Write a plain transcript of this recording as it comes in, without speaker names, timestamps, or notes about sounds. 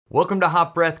Welcome to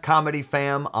Hot Breath Comedy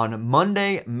Fam. On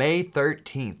Monday, May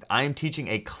 13th, I am teaching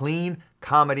a clean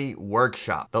comedy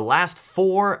workshop. The last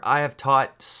 4 I have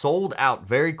taught sold out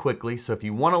very quickly, so if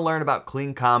you want to learn about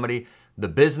clean comedy, the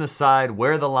business side,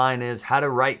 where the line is, how to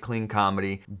write clean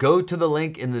comedy, go to the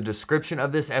link in the description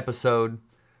of this episode,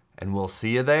 and we'll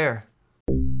see you there.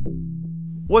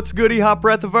 What's goody, Hot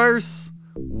Breathiverse?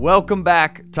 Welcome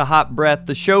back to Hot Breath,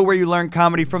 the show where you learn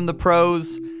comedy from the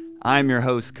pros. I'm your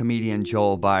host, comedian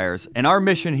Joel Byers, and our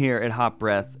mission here at Hot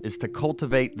Breath is to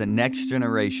cultivate the next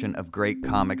generation of great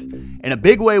comics. And a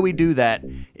big way we do that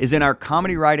is in our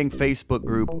comedy writing Facebook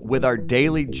group with our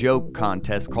daily joke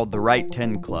contest called the Write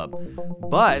 10 Club.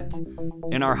 But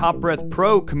in our Hot Breath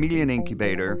Pro Comedian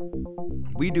Incubator,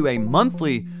 we do a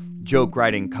monthly joke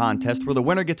writing contest where the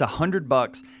winner gets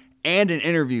 $100 and an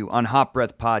interview on Hot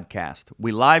Breath Podcast.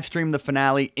 We live stream the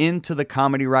finale into the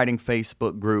comedy writing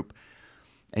Facebook group,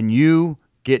 and you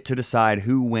get to decide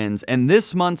who wins. And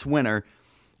this month's winner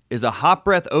is a Hot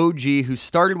Breath OG who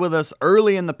started with us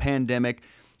early in the pandemic,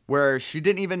 where she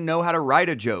didn't even know how to write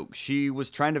a joke. She was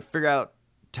trying to figure out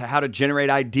how to generate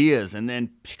ideas and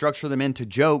then structure them into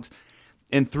jokes.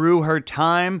 And through her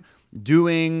time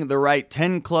doing the Write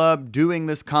 10 Club, doing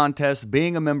this contest,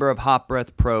 being a member of Hot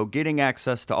Breath Pro, getting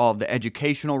access to all of the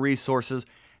educational resources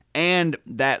and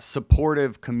that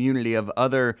supportive community of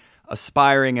other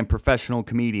aspiring and professional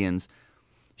comedians,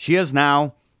 she has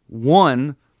now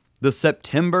won the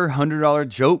September $100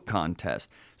 joke contest.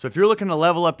 So if you're looking to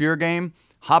level up your game,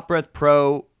 Hot Breath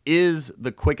Pro is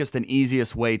the quickest and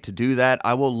easiest way to do that.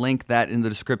 I will link that in the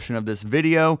description of this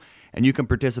video, and you can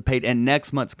participate in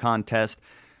next month's contest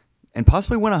and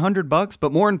possibly win $100.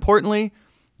 But more importantly,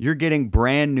 you're getting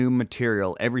brand new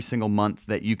material every single month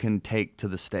that you can take to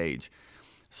the stage.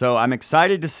 So I'm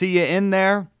excited to see you in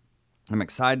there. I'm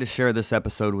excited to share this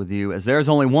episode with you, as there's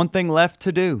only one thing left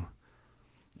to do,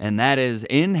 and that is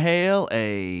inhale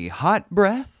a hot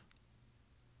breath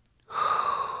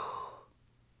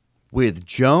with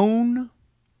Joan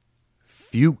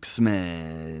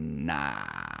Fuchsman.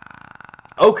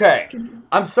 Okay,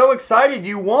 I'm so excited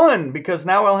you won, because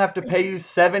now I'll have to pay you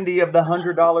 70 of the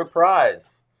 $100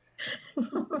 prize.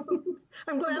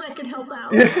 I'm glad I could help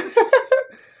out.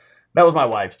 That was my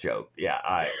wife's joke. Yeah,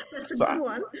 That's a good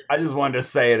one. I just wanted to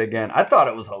say it again. I thought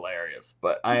it was hilarious,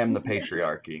 but I am the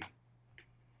patriarchy.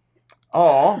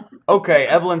 Oh, okay.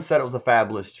 Evelyn said it was a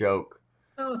fabulous joke.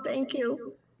 Oh, thank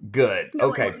you. Good. No,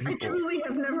 okay. I truly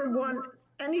have never won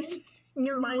anything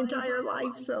in my entire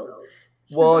life, so.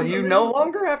 Well, you no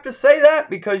longer have to say that,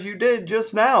 because you did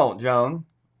just now, Joan.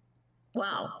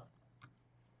 Wow.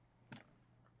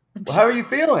 Well, how are you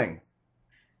feeling?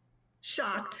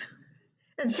 Shocked.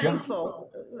 And thankful.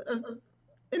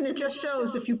 And it just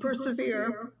shows if you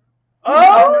persevere.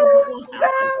 Oh,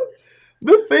 snap!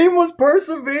 The theme was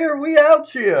persevere. We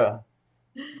out you.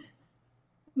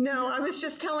 No, I was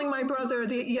just telling my brother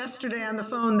yesterday on the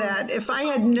phone that if I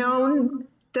had known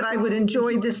that I would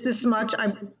enjoy this much,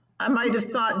 I might have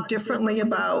thought differently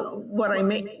about what I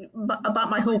make,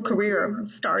 about my whole career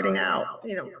starting out.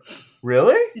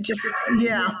 Really?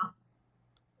 Yeah. Oh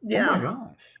my gosh.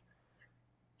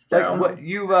 So, like, what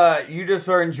you just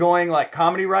are enjoying, like,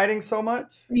 comedy writing so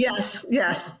much? Yes.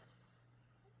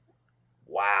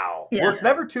 Wow. Yeah. Well, it's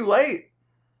never too late.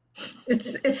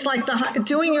 It's like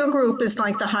doing your group is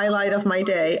like the highlight of my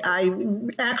day. I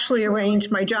actually arrange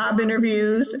my job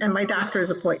interviews and my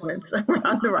doctor's appointments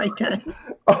around the right time.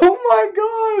 Oh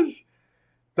my gosh,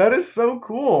 that is so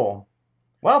cool.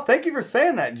 Wow, thank you for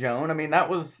saying that, Joan. I mean,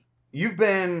 you've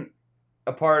been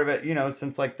a part of it,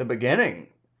 since like the beginning.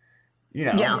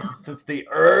 Since the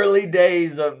early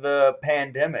days of the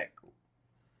pandemic.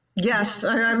 Yes,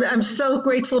 I'm so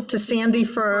grateful to Sandy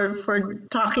for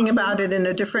talking about it in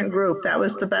a different group. That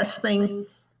was the best thing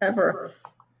ever.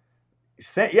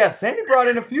 Yeah, Sandy brought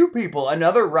in a few people.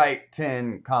 Another Write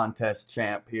 10 contest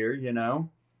champ here, Yep.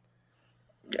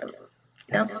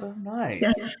 That's so nice.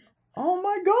 Yes. Oh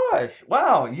my gosh.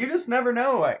 Wow, you just never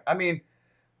know. I mean,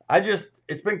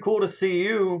 it's been cool to see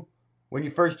you. When you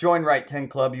first joined Write 10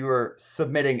 Club, you were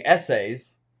submitting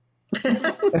essays.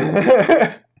 True.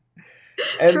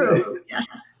 Yes.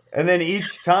 And then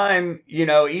each time,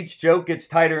 each joke gets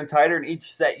tighter and tighter, and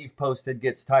each set you've posted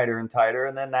gets tighter and tighter.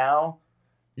 And then now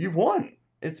you've won.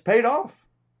 It's paid off.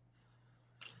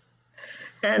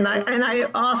 And I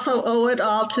also owe it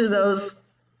all to those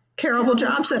terrible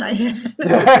jobs that I had.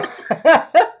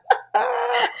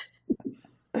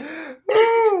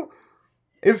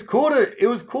 It was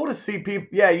cool to see people.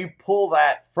 Yeah, you pull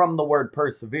that from the word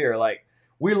persevere. Like,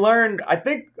 we learned, I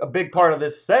think a big part of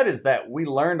this set is that we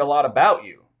learned a lot about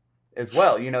you as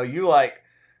well. You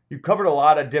covered a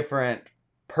lot of different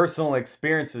personal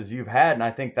experiences you've had, and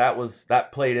I think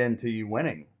that played into you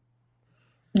winning.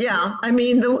 Yeah, I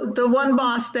mean, the one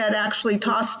boss that actually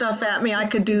tossed stuff at me, I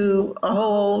could do a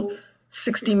whole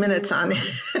 60 minutes on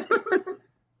it.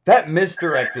 That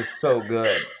misdirect is so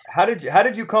good. How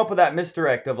did you come up with that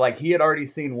misdirect of like he had already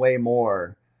seen way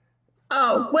more?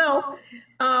 Oh, well,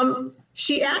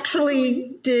 she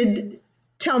actually did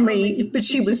tell me, but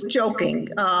she was joking.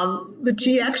 But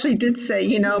she actually did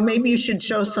say, maybe you should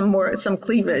show some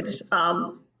cleavage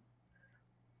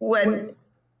when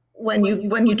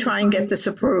when you try and get this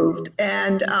approved.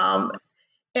 And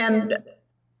and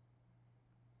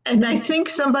I think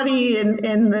somebody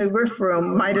in the riff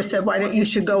room might have said, why don't you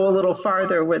should go a little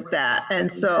farther with that?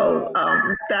 And so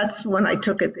that's when I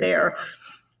took it there.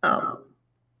 Um,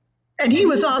 and he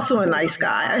was also a nice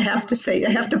guy. I have to say,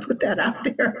 I have to put that out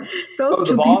there. Those Oh, the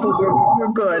two people boss?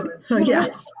 were good.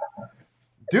 Yes.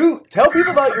 Do tell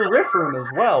people about your riff room as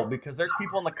well, because there's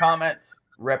people in the comments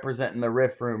representing the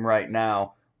riff room right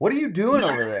now. What are you doing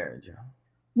over there, Joe?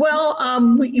 Well,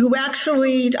 you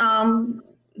actually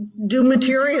do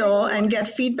material and get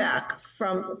feedback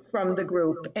from the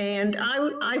group. And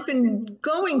I've been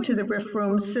going to the riff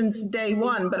room since day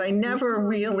one, but I never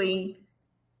really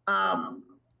um,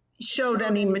 showed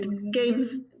any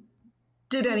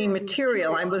did any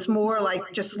material. I was more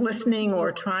like just listening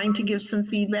or trying to give some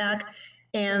feedback.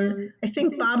 And I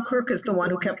think Bob Kirk is the one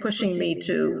who kept pushing me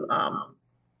to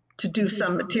do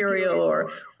some material,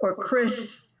 or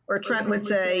Chris or Trent would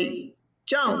say,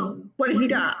 Joan, what have you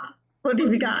got? What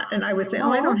have you got? And I would say,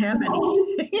 oh, I don't have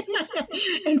anything.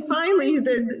 And finally,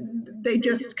 they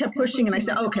just kept pushing, and I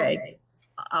said, okay,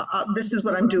 this is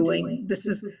what I'm doing.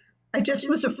 I just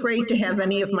was afraid to have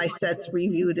any of my sets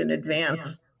reviewed in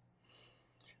advance.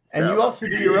 And you also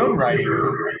do your own writing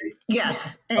room.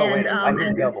 Yes, Oh wait, and I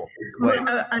did double. Wait.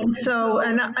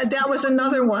 that was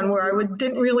another one where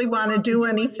didn't really want to do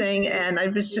anything, and I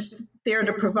was just there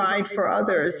to provide for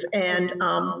others. And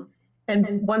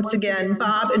once again,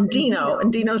 Bob and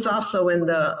Dino's also in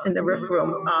the riff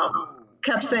room,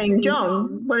 kept saying,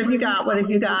 Joan, what have you got? What have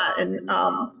you got?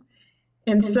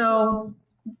 And so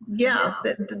yeah,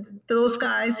 those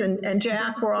guys and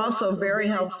Jack were also very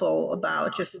helpful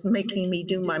about just making me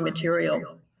do my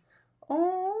material.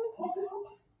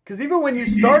 Because even when you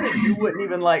started, you wouldn't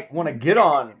even like want to get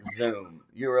on Zoom.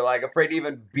 You were like afraid to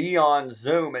even be on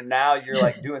Zoom, and now you're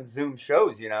like doing Zoom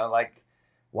shows. Like,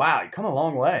 wow, you come a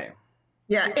long way.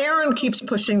 Yeah, Aaron keeps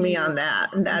pushing me on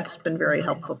that, and that's been very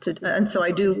helpful and so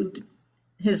I do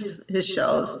his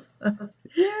shows.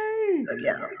 Yay!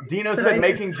 Yeah. Dino said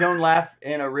making Joan laugh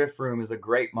in a riff room is a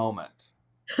great moment.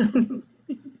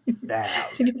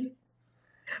 Damn.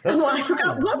 Oh, I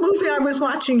forgot what movie I was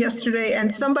watching yesterday,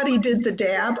 and somebody did the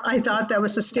dab. I thought that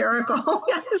was hysterical.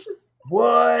 Yes.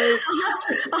 What?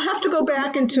 I'll have to go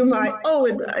back into my. Oh,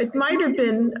 it might have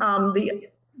been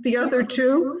the other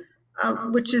two,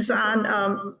 which is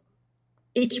on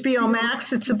HBO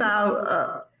Max. It's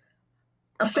about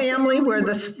a family where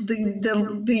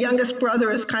the youngest brother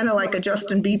is kind of like a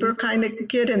Justin Bieber kind of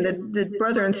kid, and the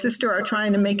brother and sister are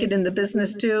trying to make it in the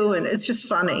business too, and it's just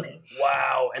funny.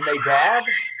 Wow, and they dab?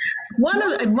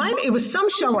 It was some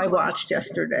show I watched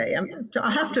yesterday. I'll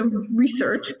have to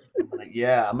research.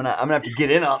 Yeah, I'm gonna have to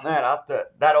get in on that.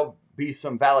 That'll be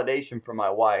some validation for my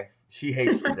wife. She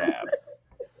hates the dab.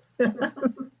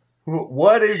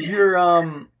 What is your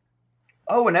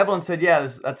Oh, and Evelyn said, yeah,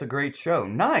 that's a great show.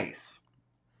 Nice.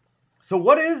 So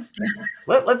what is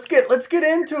let's get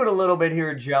into it a little bit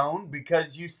here, Joan,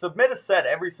 because you submit a set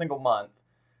every single month,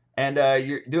 and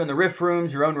you're doing the riff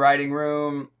rooms, your own writing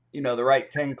room, the Right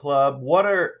 10 Club. What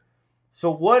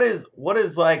is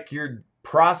like your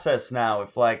process now?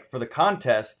 If like for the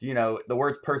contest, the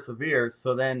words persevere.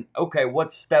 So then, okay,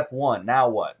 what's step one? Now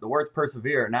what? The words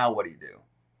persevere. Now what do you do?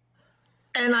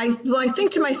 And I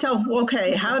think to myself,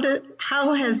 okay,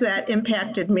 how has that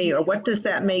impacted me, or what does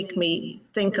that make me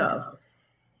think of?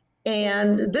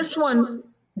 And this one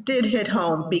did hit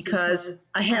home because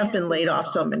I have been laid off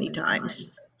so many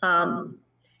times. And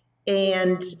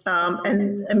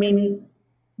I mean,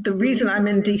 the reason I'm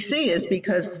in DC is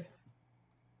because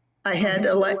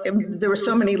there were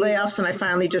so many layoffs, and I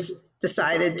finally just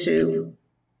decided to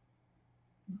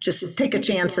just take a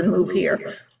chance and move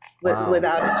here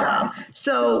without a job.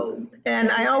 So,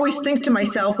 and I always think to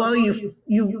myself, well,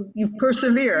 you've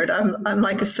persevered. I'm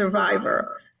like a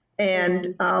survivor.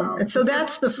 And so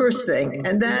that's the first thing.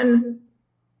 And then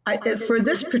for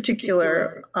this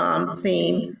particular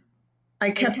theme,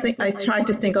 I tried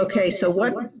to think, okay, so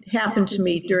what happened to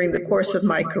me during the course of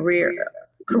my careers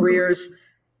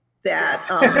that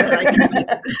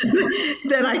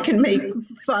I can make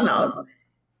fun of.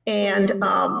 And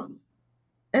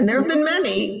there have been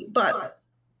many, but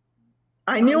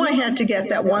I knew I had to get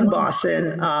that one boss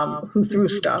in who threw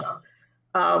stuff.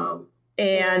 And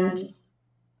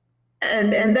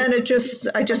then I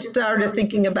just started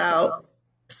thinking about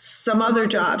some other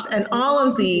jobs, and all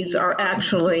of these are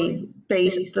actually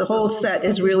based, the whole set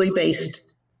is really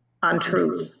based on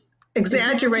truth,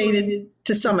 exaggerated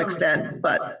to some extent,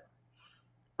 but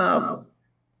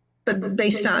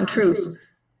based on truth.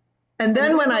 And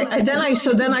then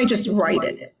then I just write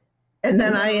it, and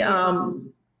then I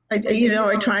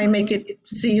try and make it,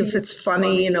 see if it's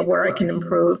funny, where I can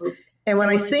improve. And when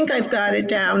I think I've got it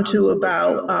down to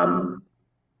about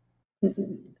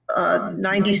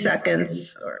 90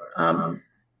 seconds,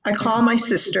 I call my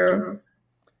sister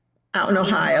out in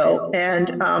Ohio,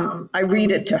 and I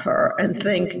read it to her and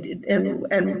think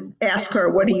and ask her,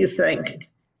 what do you think?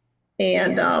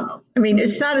 And I mean,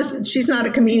 she's not a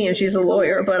comedian, she's a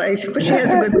lawyer, but she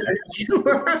has a good sense of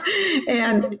humor.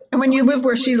 And when you live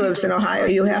where she lives in Ohio,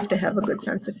 you have to have a good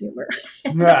sense of humor.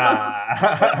 And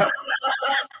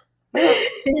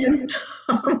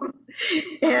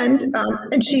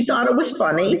she thought it was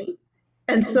funny.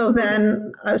 And so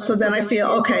then I feel,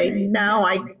 okay, now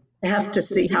I have to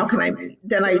see how can I,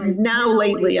 now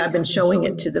lately I've been showing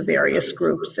it to the various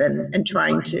groups and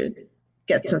trying to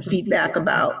get some feedback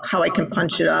about how I can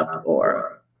punch it up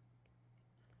or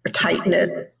tighten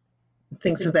it,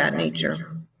 things of that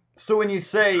nature. So when you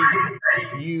say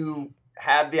you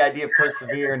have the idea of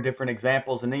persevere in different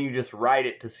examples and then you just write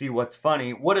it to see what's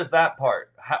funny, what is that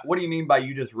part? What do you mean by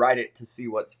you just write it to see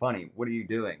what's funny? What are you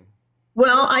doing?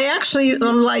 Well, I actually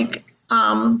am like,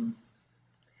 I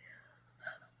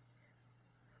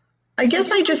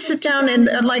guess I just sit down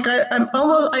and like I'm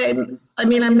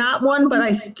not one, but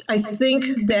I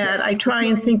think that I try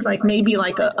and think like maybe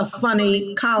like a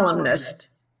funny columnist.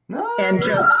 No. And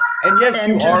yes,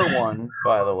 you are one,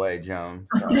 by the way, Joan.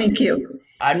 So. Thank you.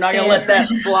 I'm not gonna let that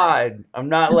slide. I'm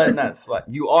not letting that slide.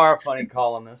 You are a funny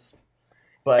columnist.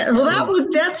 But well,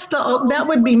 that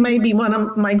would be maybe one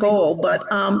of my goal. But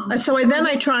so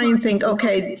I try and think,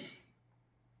 okay,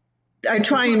 I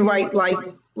try and write like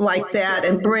that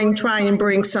and try and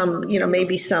bring some,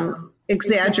 maybe some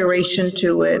exaggeration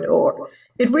to it, or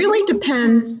it really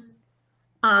depends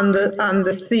on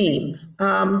the theme.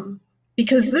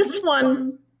 Because this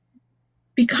one,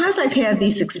 because I've had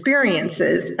these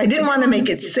experiences, I didn't want to make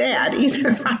it sad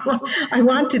either. I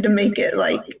wanted to make it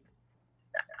like,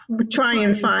 try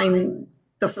and find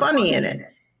the funny in it.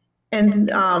 And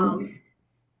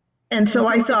so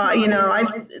I thought,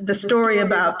 the story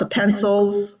about the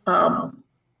pencils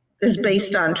is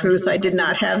based on truth. I did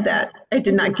not have that. I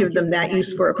did not give them that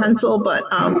use for a pencil, but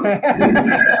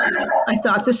I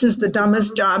thought this is the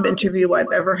dumbest job interview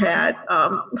I've ever had,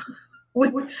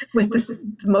 with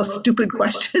the most stupid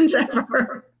questions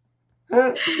ever.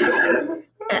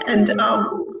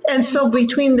 And so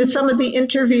between some of the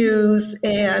interviews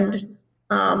and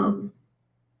the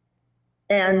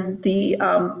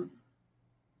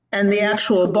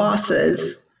actual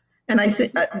bosses, and I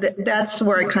think that's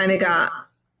where I kind of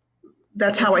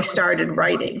that's how I started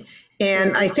writing.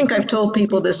 And I think I've told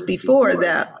people this before,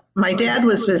 that my dad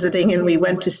was visiting and we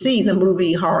went to see the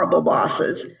movie Horrible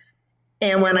Bosses.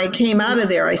 And when I came out of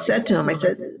there, I said to him, this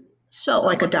felt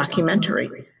like a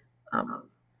documentary.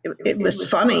 It was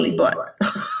funny, but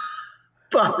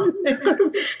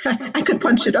I could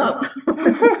punch it up.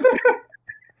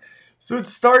 So it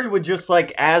started with just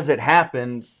like as it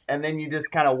happened, and then you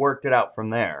just kind of worked it out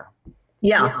from there.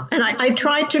 Yeah, and I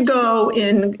tried to go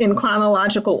in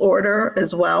chronological order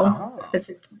as well,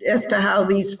 as to how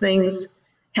these things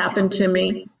happened to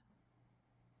me,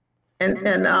 and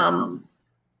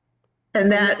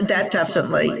that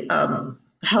definitely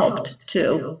helped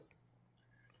too.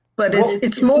 But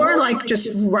it's more like just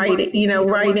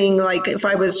writing like if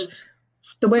I was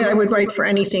the way I would write for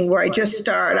anything, where I just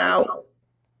start out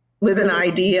with an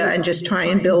idea and just try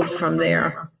and build from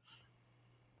there,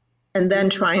 and then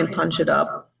try and punch it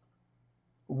up.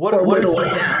 What is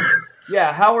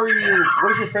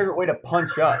your favorite way to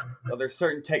punch up? Are there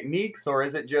certain techniques, or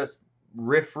is it just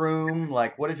riff room?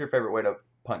 Like, what is your favorite way to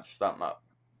punch something up?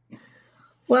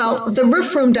 Well, the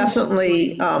riff room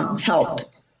definitely helped.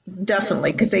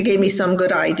 Definitely, because they gave me some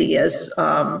good ideas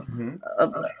about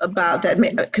that.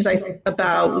 Because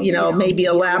maybe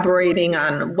elaborating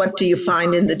on what do you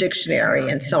find in the dictionary,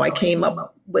 and so I came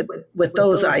up with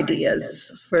those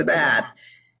ideas for that,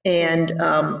 and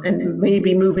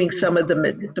maybe moving some of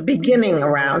the beginning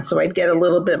around, so I'd get a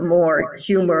little bit more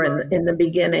humor in the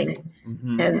beginning,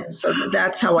 and so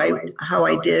that's how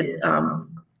I did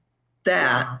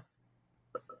that.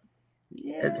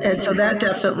 And so that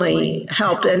definitely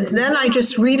helped. And then I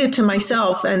just read it to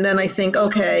myself, and then I think,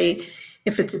 okay,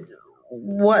 if it's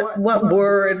what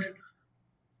word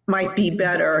might be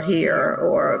better here,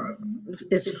 or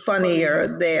is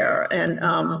funnier there, and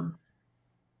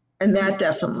that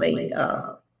definitely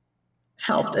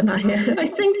helped. And I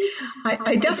think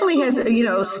I definitely had,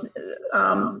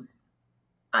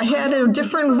 I had a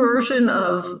different version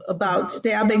of about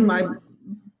stabbing my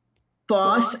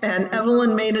boss, and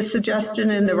Evelyn made a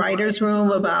suggestion in the writer's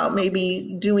room about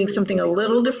maybe doing something a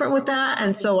little different with that.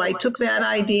 And so I took that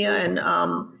idea and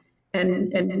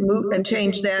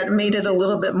changed that and made it a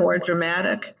little bit more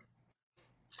dramatic.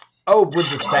 Oh, with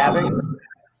the stabbing?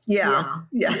 Yeah.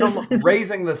 Yes. So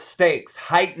raising the stakes,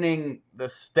 heightening the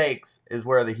stakes is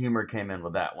where the humor came in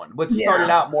with that one. What started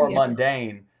out more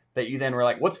mundane, that you then were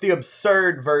like, what's the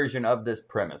absurd version of this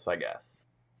premise, I guess?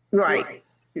 Right.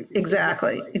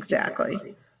 Exactly.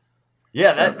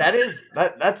 Yeah,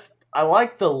 that's I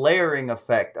like the layering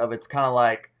effect of it's kind of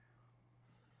like,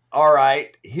 all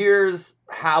right, here's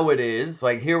how it is.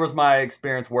 Like, here was my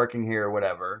experience working here or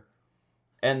whatever.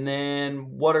 And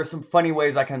then what are some funny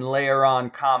ways I can layer on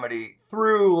comedy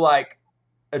through, like,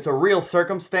 it's a real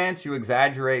circumstance you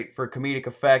exaggerate for comedic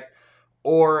effect,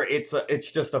 or it's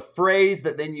just a phrase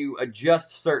that then you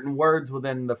adjust certain words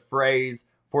within the phrase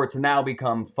for it to now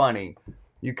become funny.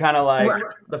 You kind of like, right.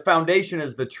 The foundation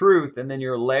is the truth, and then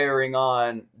you're layering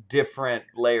on different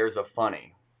layers of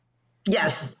funny.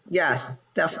 Yes,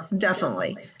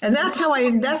 definitely. And that's how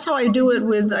I do it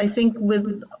with, I think,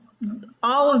 with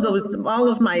all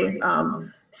of my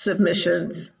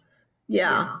submissions.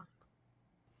 Yeah.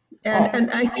 And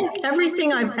I think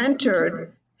everything I've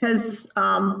entered has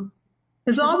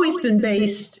always been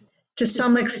based to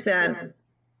some extent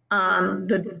on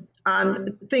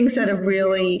things that have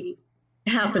really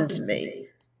happened to me.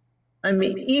 I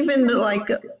mean, even like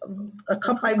a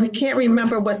couple, I can't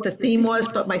remember what the theme was,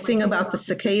 but my thing about the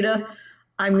cicada,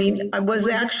 I mean, I was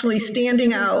actually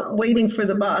standing out waiting for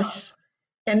the bus,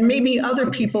 and maybe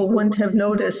other people wouldn't have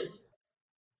noticed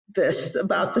this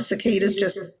about the cicadas,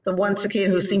 just the one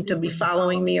cicada who seemed to be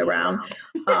following me around.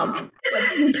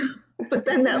 But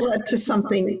then that led to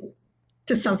something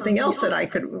else that I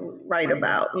could write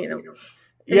about,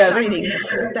 Exciting.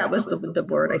 That was the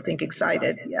word, I think,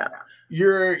 excited. Yeah.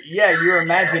 Your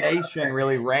imagination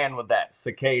really ran with that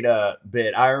cicada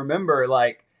bit. I remember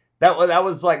like that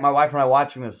was like my wife and I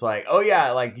watching this, like, oh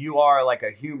yeah, like you are like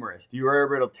a humorist. You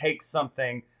were able to take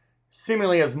something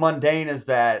seemingly as mundane as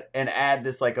that and add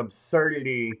this like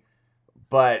absurdity,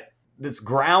 but that's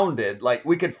grounded. Like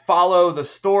we could follow the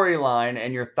storyline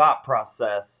and your thought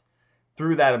process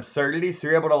through that absurdity, so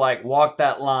you're able to like walk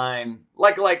that line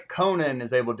like Conan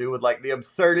is able to do with like the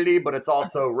absurdity, but it's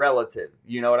also relative,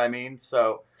 you know what I mean?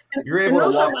 So you're able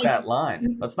to walk that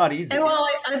line. That's not easy. And well,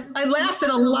 I laugh at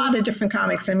a lot of different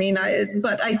comics. I mean,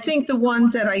 but I think the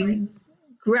ones that I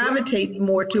gravitate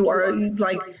more to are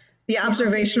like the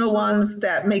observational ones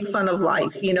that make fun of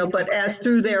life, but as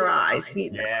through their eyes.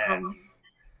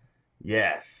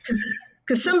 Yes.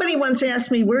 Because somebody once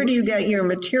asked me, where do you get your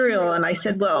material? And I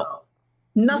said, well,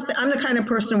 nothing. I'm the kind of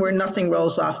person where nothing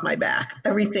rolls off my back.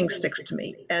 Everything sticks to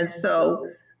me, and so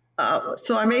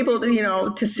I'm able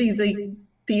to, to see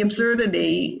the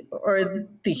absurdity or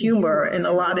the humor in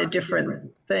a lot of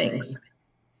different things.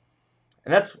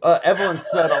 And that's Evelyn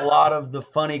said a lot of the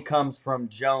funny comes from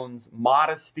Joan's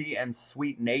modesty and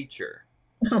sweet nature.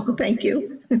 Oh, thank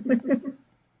you.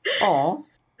 Aw,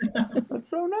 that's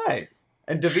so nice.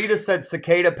 And Davida said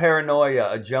Cicada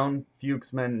Paranoia, a Joan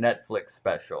Fuchsman Netflix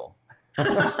special.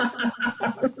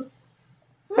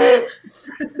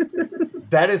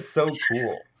 That is so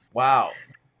cool. Wow.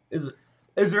 Is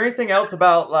there anything else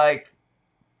about like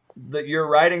your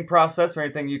writing process or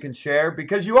anything you can share?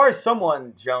 Because you are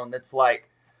someone, Joan, that's like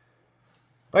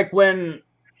when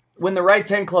the Right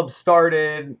 10 Club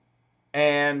started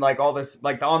and like all this,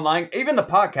 like the online, even the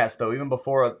podcast though, even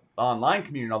before the online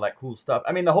community and all that cool stuff.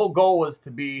 I mean, the whole goal was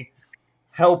to be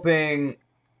helping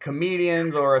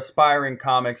comedians or aspiring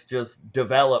comics just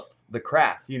develop the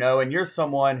craft, and you're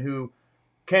someone who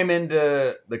came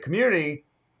into the community,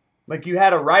 like you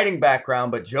had a writing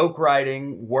background, but joke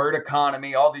writing, word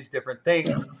economy, all these different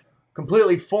things,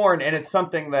 completely foreign. And it's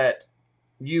something that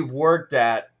you've worked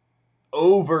at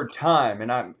over time.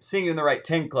 And I'm seeing you in the Right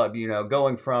 10 Club,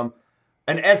 going from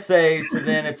an essay to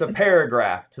then it's a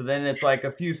paragraph to then it's like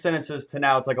a few sentences to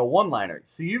now it's like a one-liner.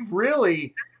 So you've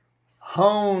really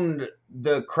honed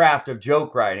the craft of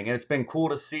joke writing, and it's been cool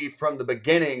to see from the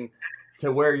beginning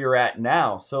to where you're at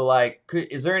now. So like, are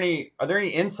there any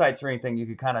insights or anything you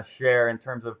could kind of share in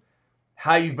terms of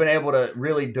how you've been able to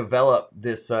really develop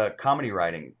this comedy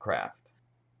writing craft?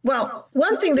 Well,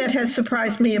 one thing that has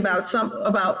surprised me about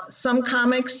some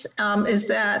comics is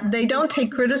that they don't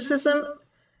take criticism.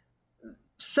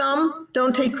 Some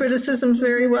don't take criticisms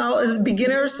very well as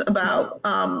beginners about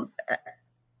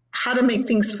how to make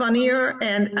things funnier.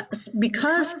 And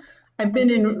because I've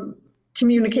been in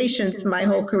communications my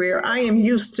whole career, I am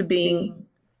used to being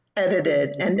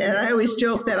edited. And I always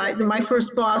joke that my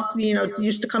first boss,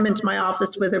 used to come into my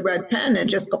office with a red pen and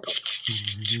just go,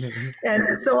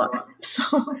 and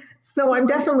so I'm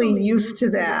definitely used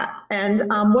to that. And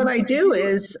what I do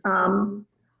is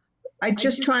I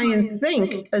just try and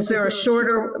think: is there a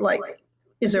shorter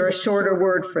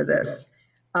word for this?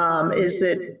 Is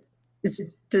it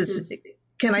does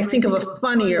can I think of a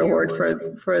funnier word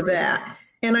for that?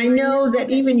 And I know that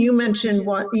even you mentioned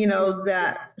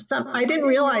that I didn't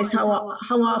realize how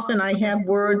often I have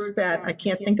words that I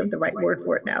can't think of the right word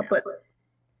for it now, but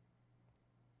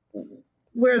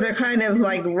where they're kind of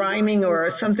like rhyming or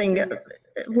something,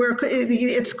 where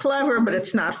it's clever but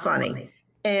it's not funny.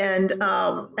 And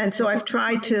so I've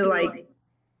tried to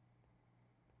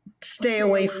stay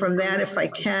away from that if I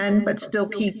can, but still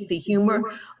keep the humor.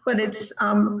 But it's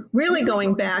really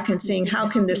going back and seeing how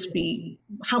can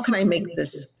I make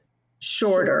this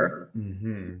shorter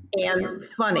and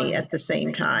funny at the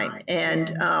same time,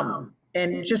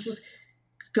 and just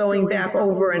going back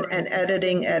over and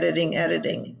editing.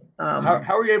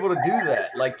 How are you able to do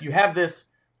that? Like, you have this,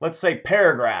 let's say,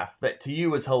 paragraph that to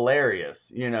you is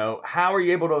hilarious. How are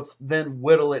you able to then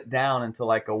whittle it down into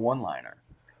like a one-liner?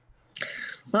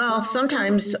 Well,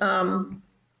 sometimes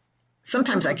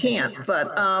I can't,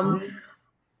 but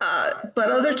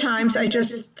other times I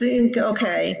just think,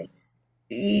 okay,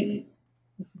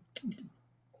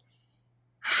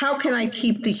 how can I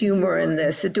keep the humor in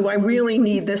this? Do I really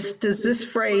need this? Does this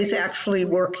phrase actually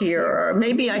work here? Or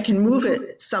maybe I can move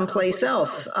it someplace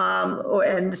else,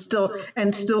 and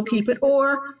still keep it,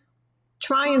 or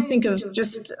try and think of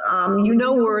just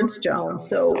words, Joan.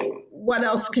 So what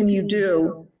else can you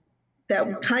do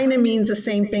that kind of means the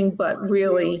same thing, but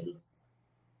really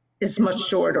is much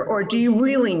shorter? Or do you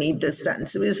really need this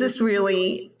sentence? Is this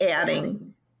really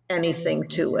adding anything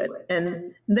to it?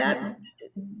 And that,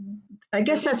 I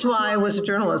guess that's why I was a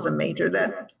journalism major.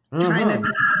 That kind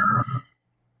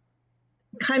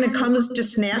of comes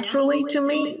just naturally to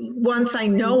me once I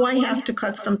know I have to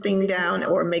cut something down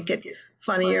or make it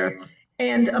funnier.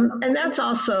 And that's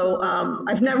also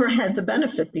I've never had the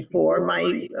benefit before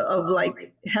of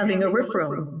having a riff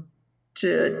room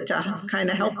to kind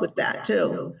of help with that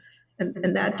too,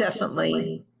 and that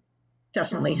definitely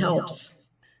helps.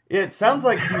 It sounds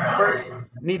like you first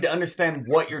need to understand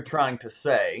what you're trying to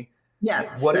say.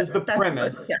 Yes, What is the that's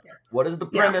premise? good. Yeah. What is the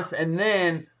Yeah. premise? And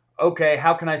then, okay,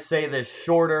 how can I say this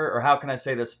shorter, or how can I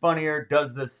say this funnier?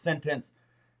 Does this sentence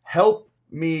help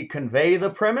me convey the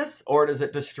premise, or does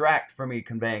it distract from me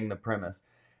conveying the premise?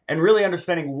 And really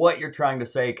understanding what you're trying to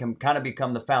say can kind of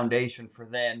become the foundation for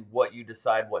then what you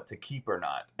decide what to keep or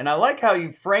not. And I like how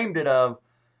you framed it of,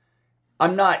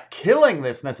 I'm not killing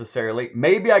this necessarily.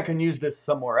 Maybe I can use this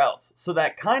somewhere else. So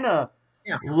that kind of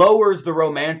lowers the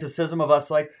romanticism of us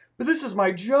like, but this is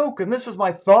my joke and this is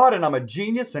my thought and I'm a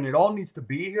genius and it all needs to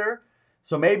be here.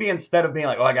 So maybe instead of being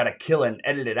like, oh, I got to kill and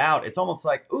edit it out, it's almost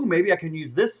like, ooh, maybe I can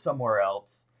use this somewhere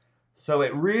else. So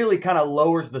it really kind of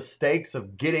lowers the stakes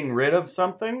of getting rid of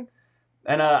something.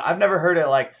 And I've never heard it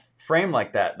like framed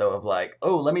like that though, of like,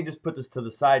 oh, let me just put this to the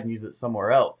side and use it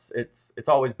somewhere else. It's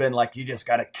always been like, you just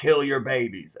got to kill your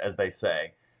babies, as they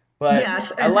say. But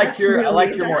yes, I like your more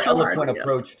hard, eloquent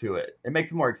approach to it. It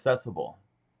makes it more accessible.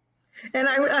 And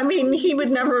I mean, he would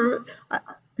never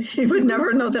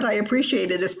know that I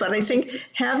appreciated this, but I think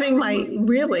having my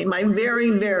very,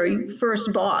 very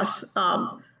first boss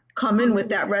come in with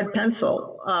that red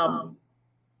pencil,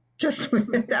 just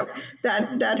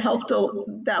that helped.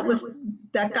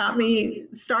 That got me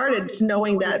started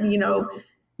knowing that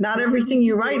not everything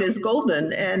you write is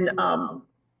golden,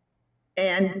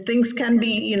 and things can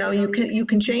be, you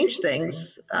can change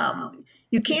things.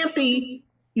 You can't be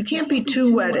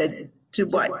too wedded to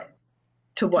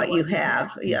what you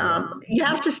have. You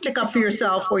have to stick up for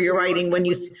yourself where you're writing when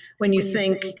you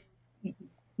think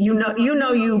you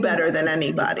know you better than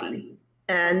anybody.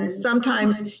 And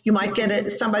sometimes you might get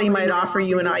it, somebody might offer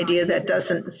you an idea that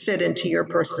doesn't fit into your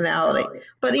personality.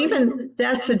 But even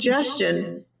that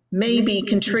suggestion maybe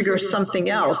can trigger something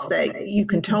else that you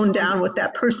can tone down what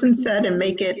that person said and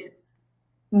make it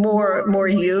more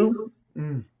you.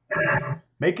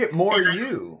 Make it more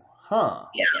you, huh?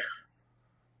 Yeah.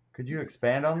 Could you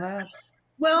expand on that?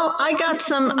 Well, I got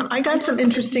some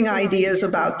interesting ideas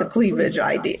about the cleavage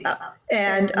idea,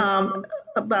 and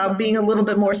about being a little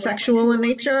bit more sexual in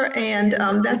nature, and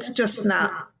that's just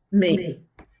not me.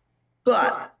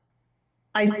 But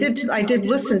I did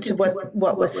listen to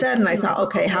what was said, and I thought,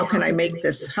 okay, how can I make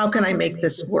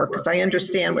this work? Because I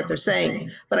understand what they're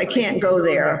saying, but I can't go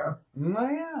there Oh,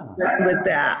 yeah. with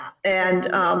that, and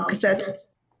because that's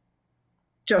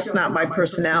just not my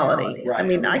personality. I Right.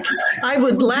 mean, I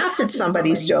would laugh at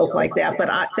somebody's joke like that, but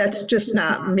that's just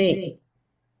not me.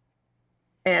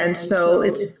 And so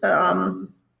it's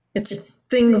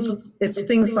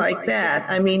things like that.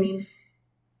 I mean,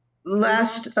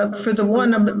 last for the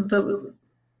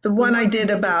one I did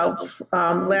about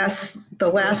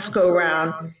the last go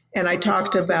round, and I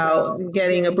talked about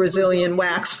getting a Brazilian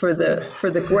wax for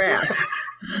the grass.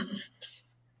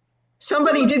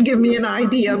 Somebody did give me an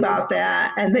idea about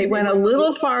that, and they went a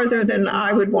little farther than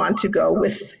I would want to go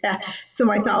with that. So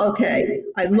I thought, okay,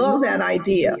 I love that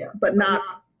idea, but not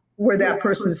where that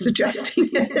person is suggesting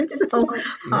it.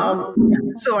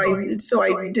 So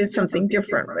I did something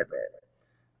different with it.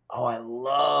 Oh, I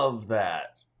love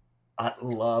that. I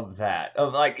love that.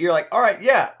 Of like you're like, all right,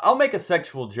 yeah, I'll make a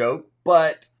sexual joke,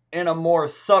 but in a more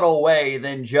subtle way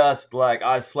than just like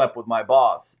I slept with my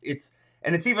boss. It's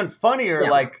even funnier. Yeah.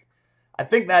 Like I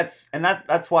think that's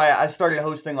why I started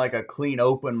hosting like a clean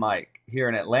open mic here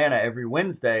in Atlanta every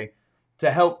Wednesday to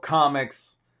help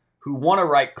comics who want to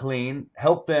write clean,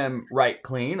 help them write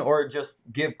clean, or just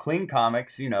give clean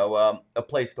comics, a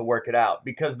place to work it out.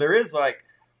 Because there's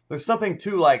something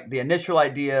to like the initial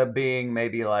idea being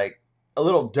maybe like a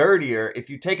little dirtier. If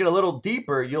you take it a little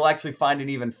deeper, you'll actually find an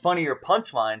even funnier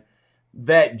punchline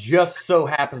that just so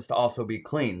happens to also be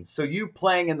clean. So you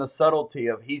playing in the subtlety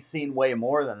of he's seen way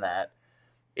more than that,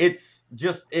 it's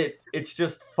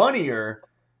just funnier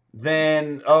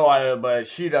than but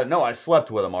she doesn't know I slept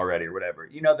with him already or whatever.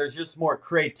 There's just more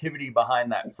creativity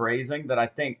behind that phrasing that I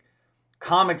think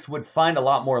comics would find a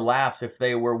lot more laughs if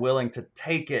they were willing to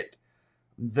take it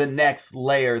the next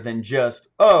layer than just,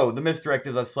 oh, the misdirect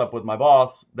is I slept with my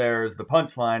boss, there's the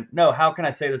punchline. No, how can I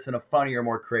say this in a funnier,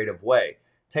 more creative way?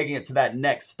 Taking it to that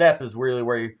next step is really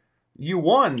where you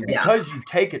won Yeah. because you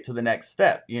take it to the next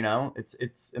step.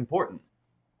 It's important.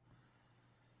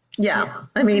 Yeah,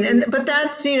 I mean, but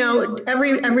that's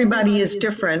everybody is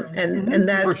different, and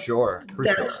For sure, for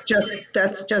sure.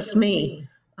 that's just me.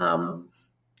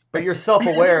 But you're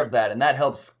self-aware of that, and that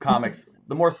helps comics.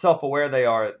 The more self-aware they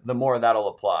are, the more that'll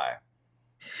apply.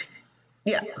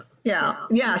 Yeah, yeah,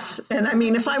 yes, and I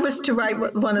mean, if I was to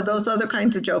write one of those other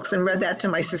kinds of jokes and read that to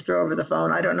my sister over the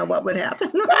phone, I don't know what would happen.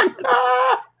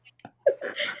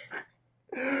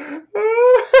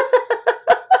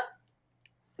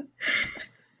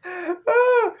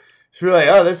 She's like,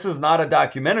 oh, this is not a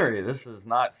documentary. This is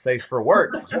not safe for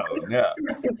work, Joan. Yeah.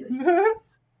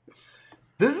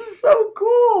 This is so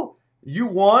cool. You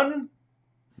won,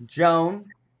 Joan.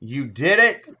 You did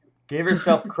it. Give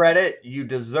yourself credit. You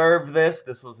deserve this.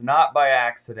 This was not by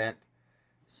accident.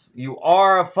 You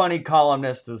are a funny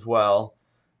columnist as well.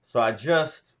 So I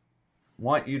just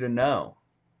want you to know.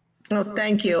 Oh,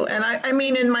 thank you. And I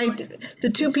mean, the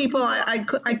two people, I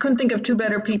couldn't think of two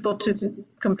better people to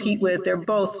compete with. They're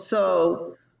both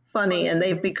so funny, and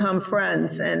they've become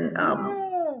friends, and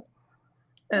I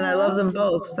love them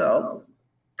both. So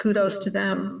kudos to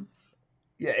them.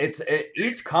 Yeah,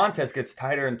 each contest gets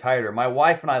tighter and tighter. My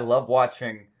wife and I love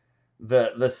watching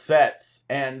the sets,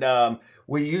 and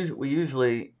we'll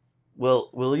usually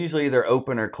either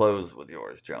open or close with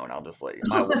yours, Joan. I'll just let you.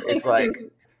 It's Thank like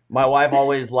you. my wife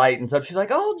always lightens up. She's like,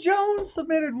 "Oh, Joan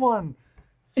submitted one."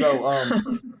 So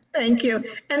Thank you.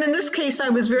 And in this case, I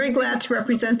was very glad to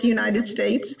represent the United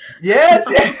States. yes,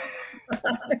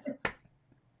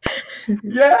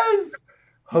 yes,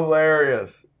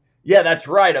 hilarious. Yeah, that's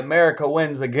right. America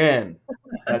wins again.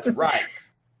 That's right.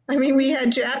 I mean, we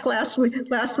had Jack last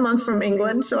month from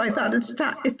England, so I thought it's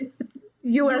time.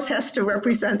 U.S. has to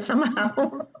represent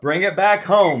somehow. Bring it back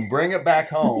home. Bring it back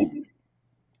home.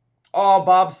 Oh,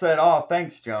 Bob said, oh,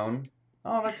 thanks, Joan.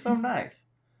 Oh, that's so nice.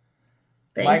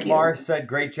 Mike Thank you. Mars said,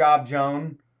 great job,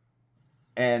 Joan.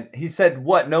 And he said,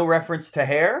 what, no reference to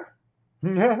hair?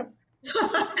 I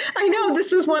know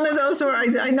this was one of those where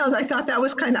I thought that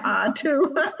was kind of odd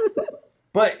too.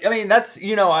 But, I mean, that's,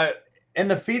 and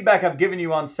the feedback I've given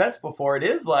you on sets before, it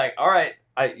is like, all right,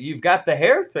 you've got the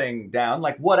hair thing down.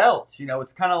 Like, what else?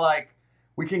 It's kind of like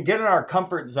we can get in our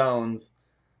comfort zones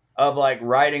of like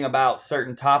writing about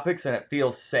certain topics and it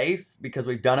feels safe because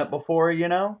we've done it before,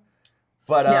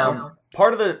 But Yeah.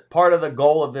 part of the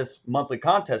goal of this monthly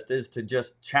contest is to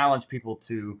just challenge people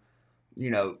to,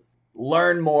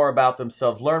 learn more about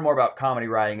themselves, learn more about comedy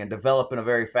writing, and develop in a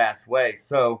very fast way.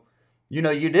 So, you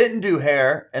didn't do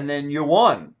hair, and then you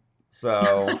won.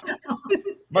 So,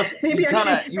 Maybe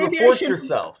I should. you forced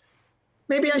yourself.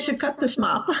 Maybe I should cut this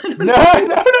mop.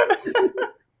 No.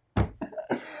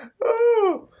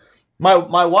 Ooh.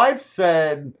 My wife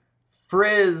said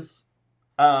frizz,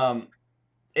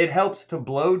 it helps to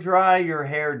blow dry your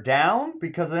hair down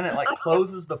because then it like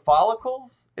closes the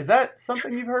follicles. Is that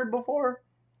something you've heard before?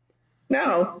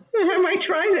 No, I might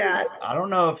try that. I don't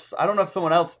know if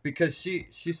someone else, because she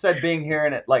said being here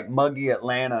in like muggy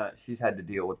Atlanta, she's had to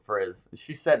deal with frizz.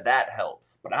 She said that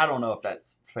helps, but I don't know if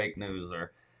that's fake news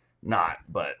or not.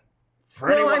 But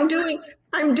well, I'm doing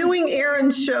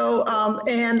Aaron's show,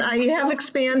 and I have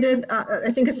expanded.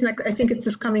 I think it's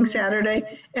this coming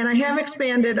Saturday, and I have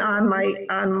expanded on my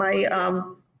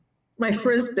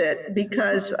frizz bit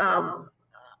because I'm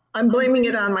blaming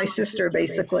it on my sister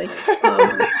basically.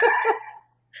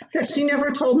 That she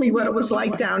never told me what it was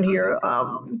like down here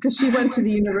because she went to the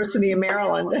University of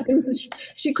Maryland and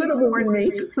she could have warned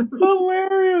me.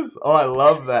 Hilarious. Oh, I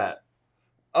love that.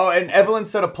 Oh, and Evelyn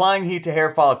said applying heat to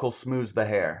hair follicles smooths the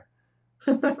hair.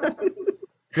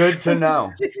 Good to know.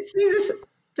 See,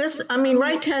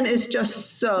 Right 10 is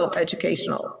just so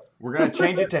educational. We're going to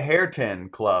change it to Hair 10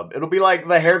 Club. It'll be like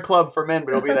the Hair Club for men,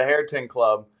 but it'll be the Hair 10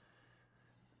 Club.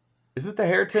 Is it the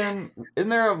Hair 10? Isn't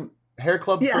there a hair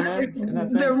club yes, for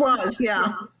men? There was,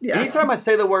 yeah. Yes. Anytime I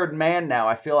say the word man now,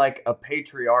 I feel like a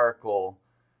patriarchal,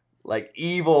 like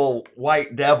evil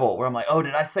white devil, where I'm like, oh,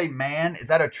 did I say man? Is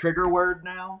that a trigger word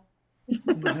now?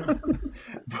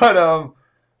 But oh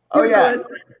yeah,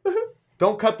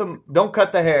 don't cut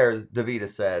the hairs, Davita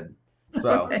said.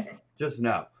 So just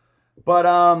know.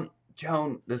 But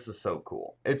Joan, this is so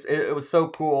cool. It was so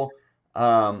cool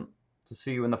to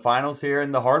see you in the finals here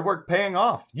and the hard work paying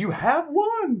off. You have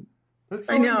won. That's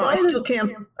so I know.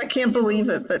 exciting. I can't believe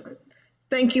it, but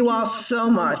thank you all so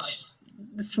much.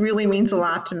 This really means a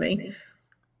lot to me.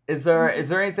 Is there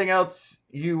anything else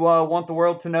you want the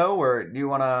world to know, or do you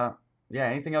want to? Yeah,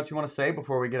 anything else you want to say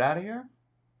before we get out of here?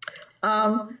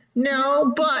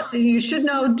 No, but you should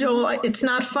know, Joel, it's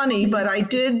not funny, but I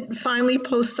did finally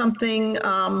post something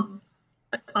on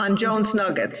Jones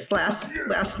Nuggets last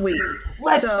week.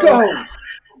 Let's go.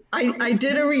 I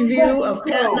did a review of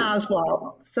Patton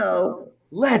Oswalt. So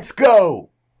let's go.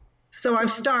 So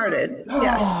I've started.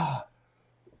 Yes.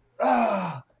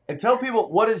 And tell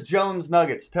people, what is Jones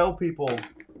Nuggets? Tell people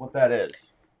what that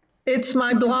is. It's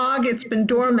my blog. It's been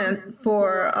dormant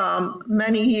for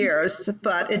many years,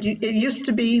 but it used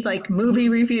to be like movie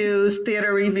reviews,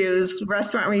 theater reviews,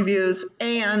 restaurant reviews,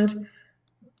 and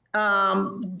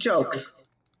jokes.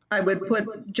 I would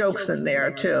put jokes in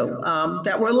there too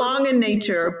that were long in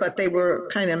nature, but they were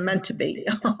kind of meant to be.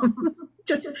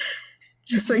 just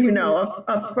so you know,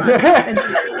 up front.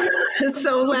 And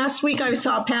so last week I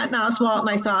saw Patton Oswalt, and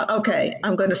I thought, okay,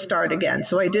 I'm going to start again.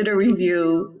 So I did a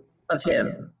review of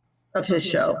his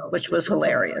show, which was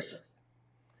hilarious.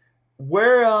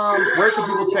 Where can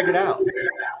people check it out?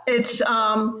 It's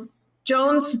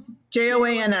Jones, Joans,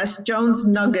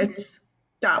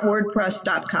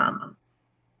 jonesnuggets.wordpress.com.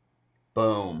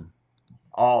 Boom.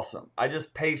 Awesome. I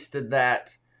just pasted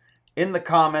that in the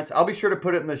comments. I'll be sure to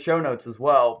put it in the show notes as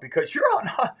well, because you're on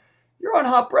hot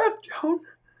breath, Joan.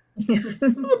 This is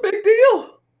a big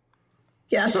deal.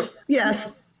 Yes.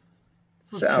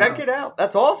 So check it out.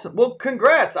 That's awesome. Well,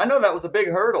 congrats. I know that was a big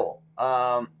hurdle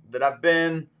that I've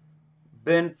been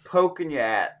poking you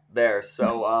at there.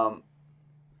 So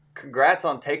congrats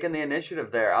on taking the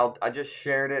initiative there. I just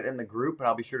shared it in the group, and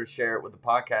I'll be sure to share it with the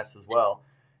podcast as well.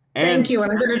 Thank you. And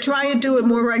I'm going to try and do it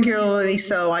more regularly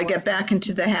so I get back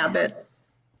into the habit.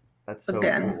 That's so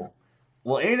cool.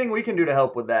 Well, anything we can do to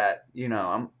help with that,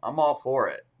 I'm all for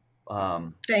it.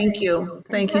 Thank you.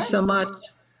 Thank you so much.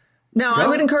 Now, I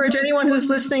would encourage anyone who's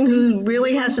listening who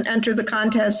really hasn't entered the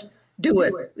contest, do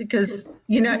it, because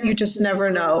you just never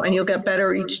know, and you'll get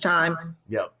better each time.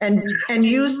 Yep. And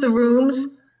use the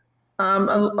rooms. A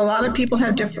lot of people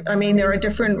have there are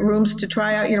different rooms to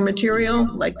try out your material,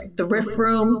 like the Riff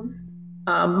Room,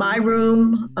 my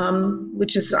room,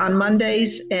 which is on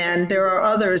Mondays, and there are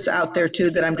others out there too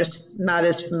that I'm just not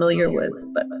as familiar with,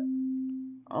 but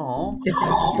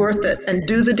it's worth it. And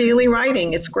do the daily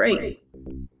writing. It's great.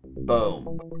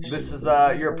 Boom. This is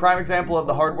you're a prime example of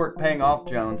the hard work paying off,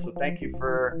 Joan. So thank you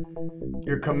for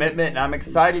your commitment, and I'm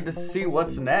excited to see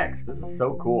what's next. This is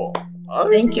so cool.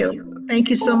 Thank you. Thank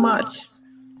you so much.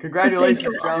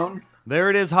 Congratulations, Joan. There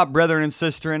it is, hot brethren and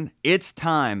sistren. It's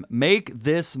time. Make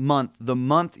this month the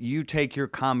month you take your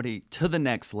comedy to the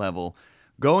next level.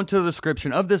 Go into the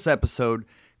description of this episode,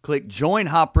 Click Join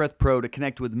Hot Breath Pro to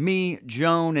connect with me,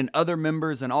 Joan, and other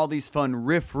members and all these fun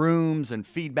riff rooms and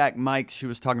feedback mics she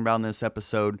was talking about in this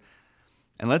episode.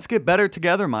 And let's get better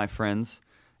together, my friends.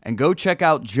 And go check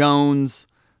out Joan's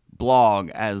blog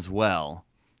as well.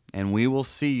 And we will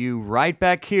see you right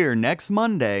back here next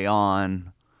Monday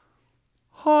on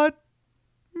Hot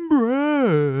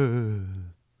Breath.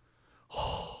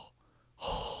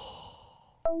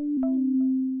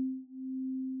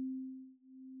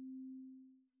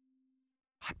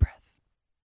 Hot Breath.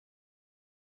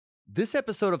 This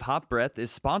episode of Hot Breath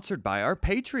is sponsored by our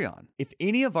Patreon. If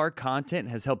any of our content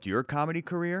has helped your comedy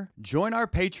career, join our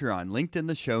Patreon linked in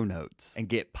the show notes and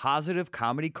get positive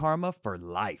comedy karma for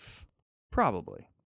life. Probably.